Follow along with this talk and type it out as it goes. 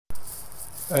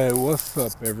Hey, what's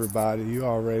up, everybody? You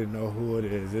already know who it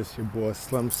is. It's your boy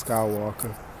Slim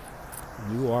Skywalker.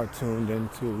 You are tuned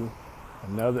into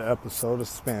another episode of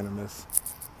Spanimus.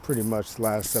 Pretty much the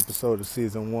last episode of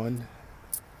season one.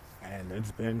 And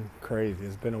it's been crazy.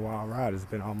 It's been a wild ride. It's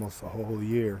been almost a whole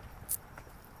year.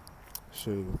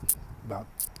 Shoot,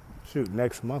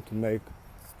 next month will make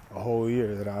a whole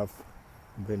year that I've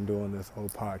been doing this whole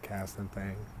podcasting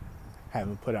thing.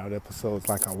 Haven't put out episodes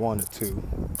like I wanted to,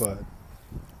 but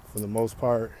for the most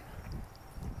part,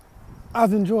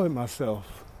 I've enjoyed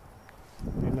myself,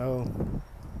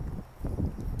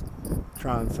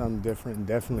 trying something different.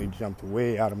 Definitely jumped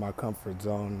way out of my comfort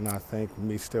zone, and I think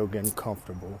me still getting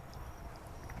comfortable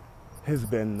has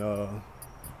been the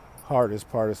hardest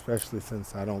part, especially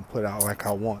since I don't put out like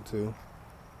I want to.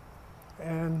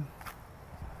 And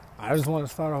I just want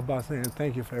to start off by saying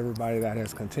thank you for everybody that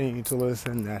has continued to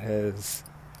listen, that has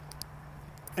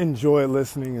enjoyed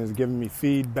listening, has given me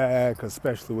feedback,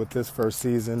 especially with this first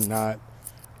season, not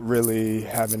really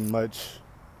having much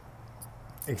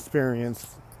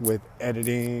experience with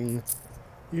editing.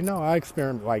 I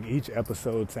experiment, like each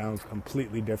episode sounds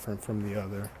completely different from the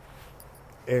other,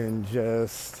 and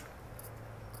just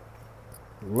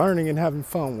learning and having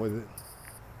fun with it.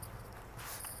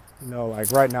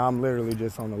 Like right now I'm literally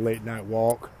just on a late night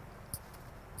walk,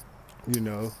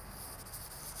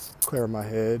 clear my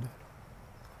head.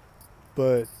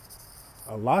 But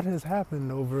a lot has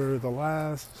happened over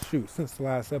since the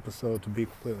last episode, to be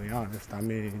completely honest. I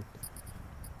mean,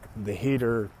 the Heat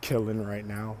are killing right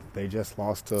now. They just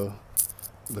lost to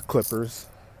the Clippers,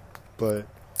 but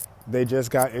they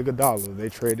just got Iguodala. They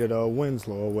traded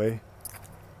Winslow away,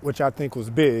 which I think was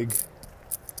big,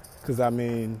 because, I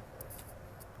mean,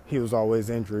 he was always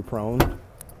injury prone.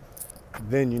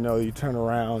 Then, you turn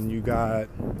around, you got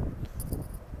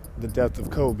the death of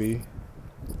Kobe.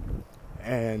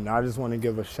 And I just want to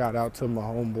give a shout out to my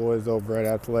homeboys over at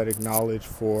Athletic Knowledge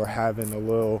for having a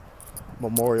little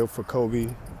memorial for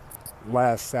Kobe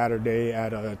last Saturday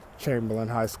at Chamberlain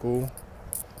High School.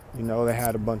 They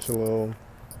had a bunch of little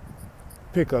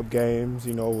pickup games.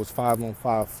 It was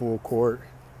 5-on-5 full court,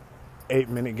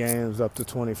 8-minute games up to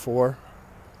 24.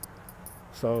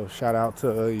 So shout out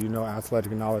to,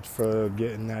 Athletic Knowledge for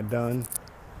getting that done.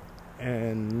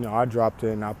 And, I dropped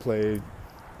in, I played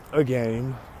a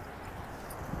game.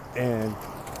 And,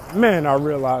 man, I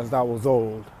realized I was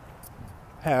old.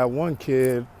 Had one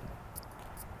kid,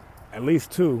 at least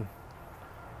two,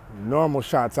 normal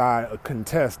shots I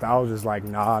contest. I was just like,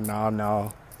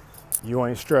 nah. You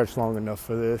ain't stretched long enough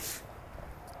for this.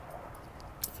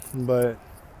 But,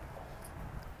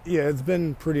 yeah, it's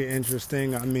been pretty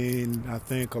interesting. I mean, I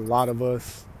think a lot of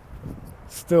us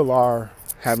still are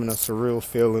having a surreal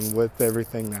feeling with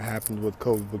everything that happened with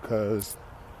Kobe, because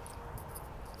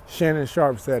Shannon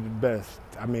Sharpe said it best.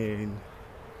 I mean,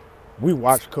 we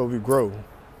watched Kobe grow.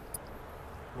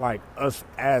 Like us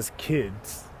as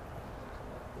kids,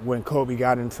 when Kobe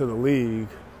got into the league,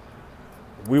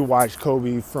 we watched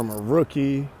Kobe from a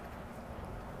rookie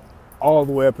all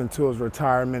the way up until his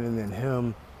retirement, and then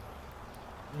him,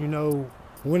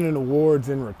 winning awards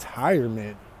in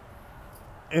retirement,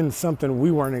 in something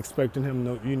we weren't expecting him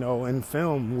to, in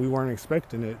film, we weren't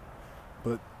expecting it,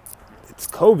 but it's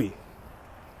Kobe.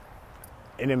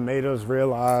 And it made us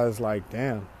realize, like,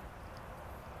 damn,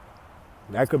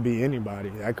 that could be anybody.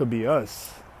 That could be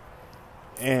us.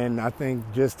 And I think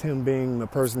just him being the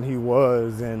person he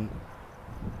was and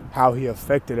how he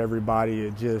affected everybody,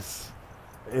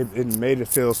 it made it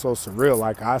feel so surreal.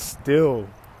 Like, I still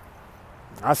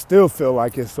feel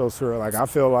like it's so surreal. Like, I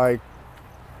feel like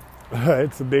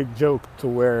it's a big joke to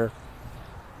where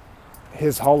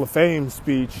his Hall of Fame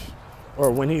speech, or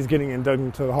when he's getting inducted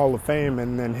into the Hall of Fame,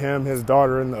 and then him, his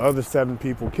daughter, and the other 7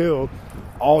 people killed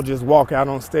all just walk out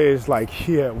on stage like,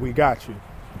 yeah, we got you.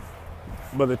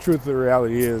 But the truth of the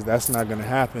reality is that's not going to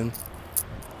happen.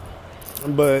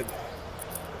 But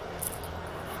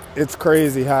it's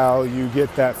crazy how you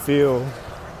get that feel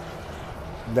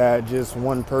that just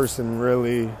one person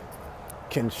really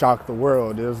can shock the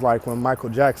world. It was like when Michael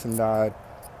Jackson died.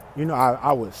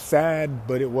 I was sad,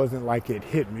 but it wasn't like it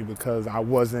hit me, because I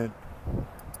wasn't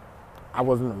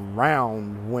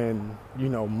around when,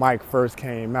 Mike first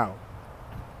came out.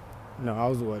 I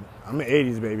was I'm an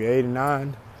 80s baby,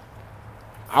 89.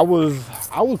 I was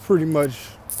pretty much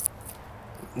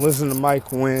listening to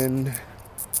Mike when,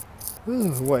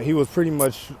 he was pretty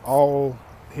much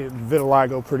his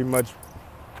vitiligo pretty much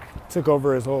took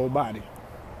over his whole body.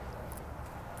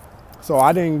 So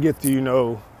I didn't get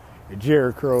to,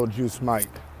 Jerry Curl Juice Mike.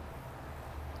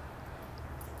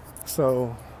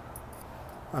 So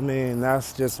I mean,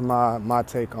 that's just my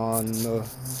take on the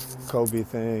Kobe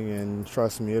thing, and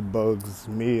trust me, it bugs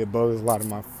me. It bugs a lot of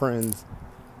my friends,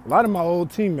 a lot of my old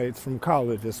teammates from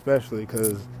college, especially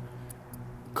because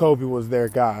Kobe was their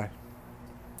guy.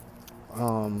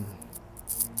 The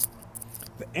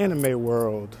anime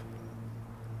world,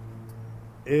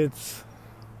 it's,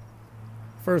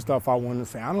 first off, I want to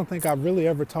say, I don't think I've really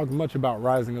ever talked much about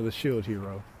Rising of the Shield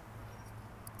Hero.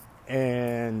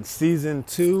 And season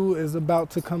 2 is about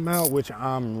to come out, which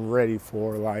I'm ready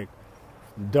for, like,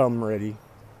 dumb ready.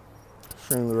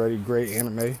 Extremely ready, great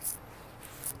anime.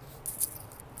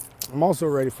 I'm also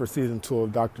ready for season 2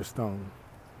 of Dr. Stone.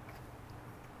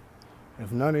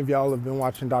 If none of y'all have been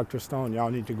watching Dr. Stone, y'all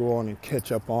need to go on and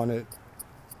catch up on it.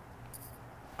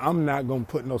 I'm not going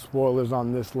to put no spoilers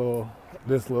on this little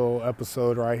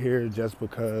episode right here just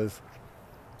because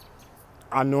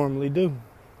I normally do.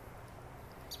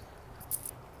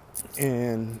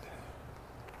 And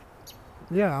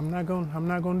yeah, I'm not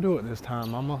gonna do it this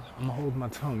time. I'm gonna hold my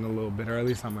tongue a little bit, or at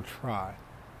least I'm gonna try.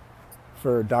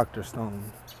 For Dr.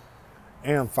 Stone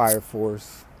and Fire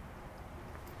Force.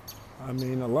 I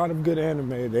mean, a lot of good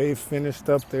anime. They finished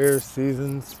up their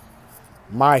seasons.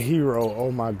 My Hero,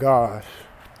 oh my gosh.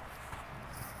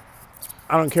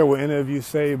 I don't care what any of you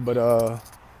say, but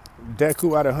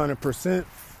Deku at 100%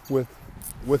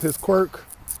 with his quirk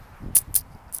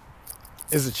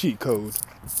is a cheat code.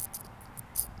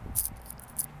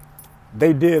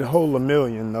 They did hold a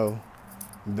million though.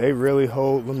 They really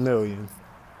hold a million.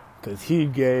 Because he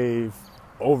gave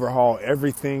Overhaul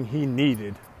everything he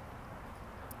needed.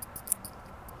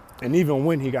 And even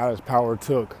when he got his power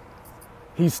took,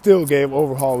 he still gave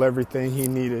Overhaul everything he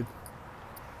needed.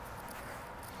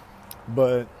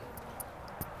 But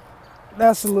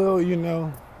that's a little,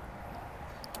 a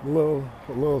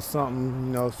little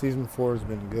something, season 4 has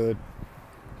been good.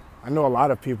 I know a lot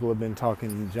of people have been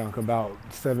talking junk about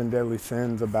Seven Deadly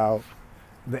Sins, about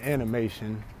the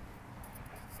animation.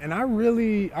 And I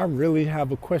really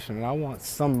have a question, and I want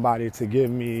somebody to give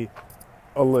me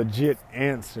a legit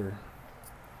answer.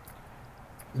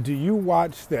 Do you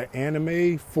watch the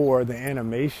anime for the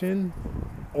animation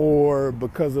or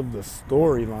because of the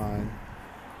storyline?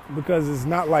 Because it's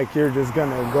not like you're just going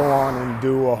to go on and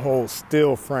do a whole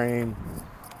still frame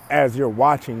as you're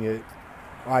watching it.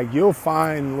 Like, you'll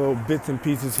find little bits and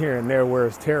pieces here and there where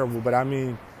it's terrible, but I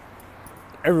mean,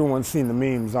 everyone's seen the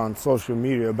memes on social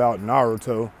media about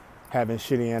Naruto having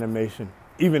shitty animation,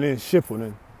 even in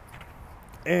Shippuden.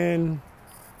 And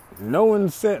no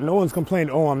one's complained,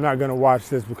 oh, I'm not going to watch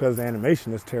this because the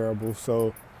animation is terrible.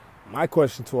 So my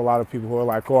question to a lot of people who are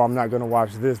like, oh, I'm not going to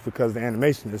watch this because the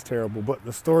animation is terrible, but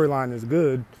the storyline is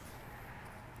good.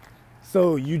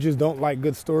 So you just don't like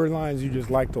good storylines, you just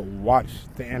like to watch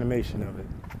the animation of it.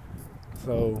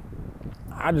 So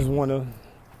I just want a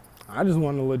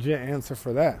legit answer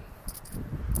for that.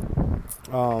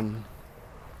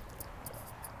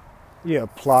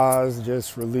 Plaz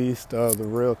just released The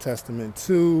Real Testament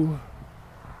 2,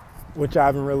 which I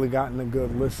haven't really gotten a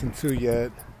good listen to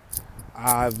yet.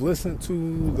 I've listened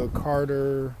to the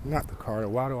Carter, not the Carter,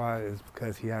 it's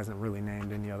because he hasn't really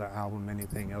named any other album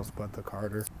anything else but the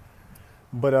Carter.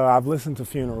 But I've listened to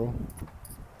Funeral,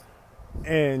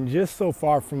 and just so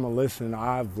far from a listen,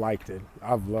 I've liked it.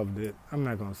 I've loved it. I'm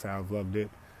not going to say I've loved it.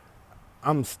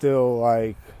 I'm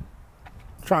still,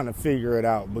 trying to figure it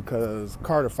out because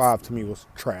Carter 5 to me was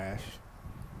trash.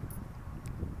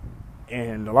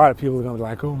 And a lot of people are going to be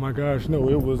like, oh my gosh, no,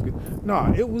 it was good.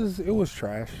 No, it was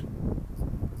trash.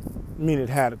 I mean, it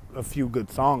had a few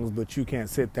good songs, but you can't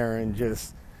sit there and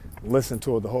just listen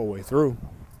to it the whole way through.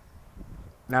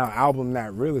 Now, an album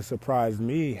that really surprised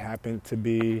me happened to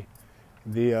be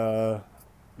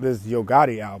this Yo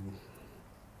Gotti album.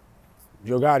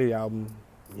 Yo Gotti album,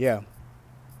 yeah.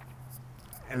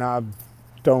 And I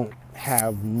don't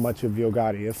have much of Yo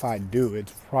Gotti. If I do,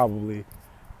 it's probably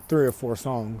 3 or 4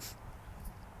 songs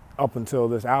up until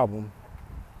this album.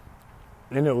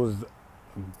 And it was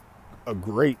a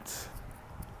great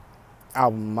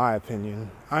album, in my opinion.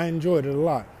 I enjoyed it a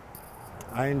lot.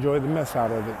 I enjoyed the mess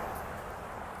out of it.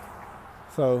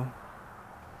 So,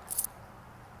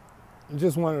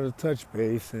 just wanted to touch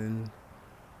base and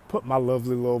put my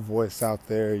lovely little voice out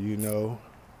there,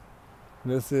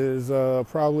 This is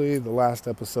probably the last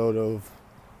episode of,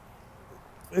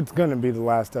 it's going to be the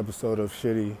last episode of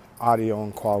shitty audio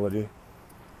and quality.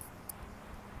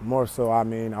 More so, I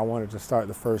wanted to start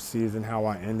the first season how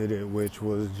I ended it, which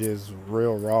was just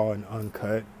real raw and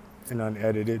uncut and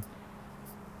unedited.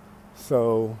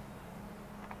 So,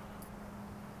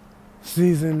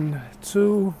 season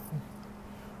 2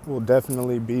 will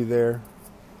definitely be there.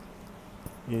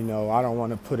 I don't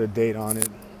want to put a date on it,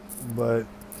 but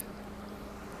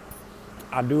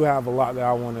I do have a lot that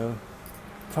I want to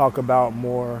talk about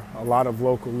more, a lot of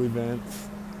local events,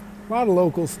 a lot of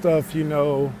local stuff, you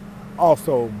know.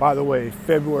 Also, by the way,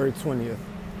 February 20th,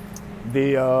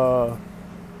 the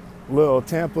little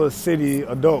Tampa City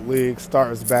Adult League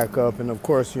starts back up. And of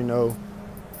course, you know,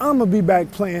 I'm going to be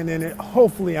back playing in it.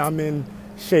 Hopefully I'm in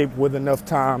shape with enough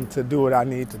time to do what I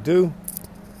need to do.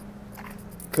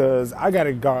 Because I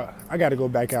gotta go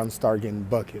back out and start getting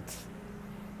buckets,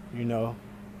 you know.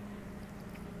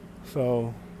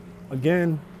 So,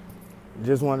 again,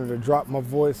 just wanted to drop my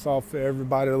voice off for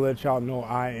everybody to let y'all know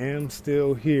I am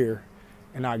still here.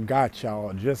 And I got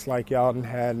y'all, just like y'all done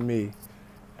had me.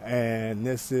 And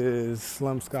this is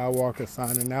Slim Skywalker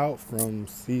signing out from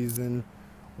season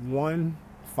 1,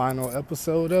 final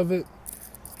episode of it.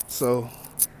 So,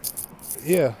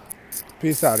 yeah,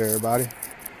 peace out, everybody.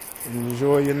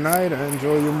 Enjoy your night,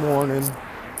 enjoy your morning,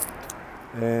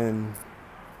 and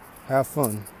have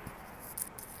fun.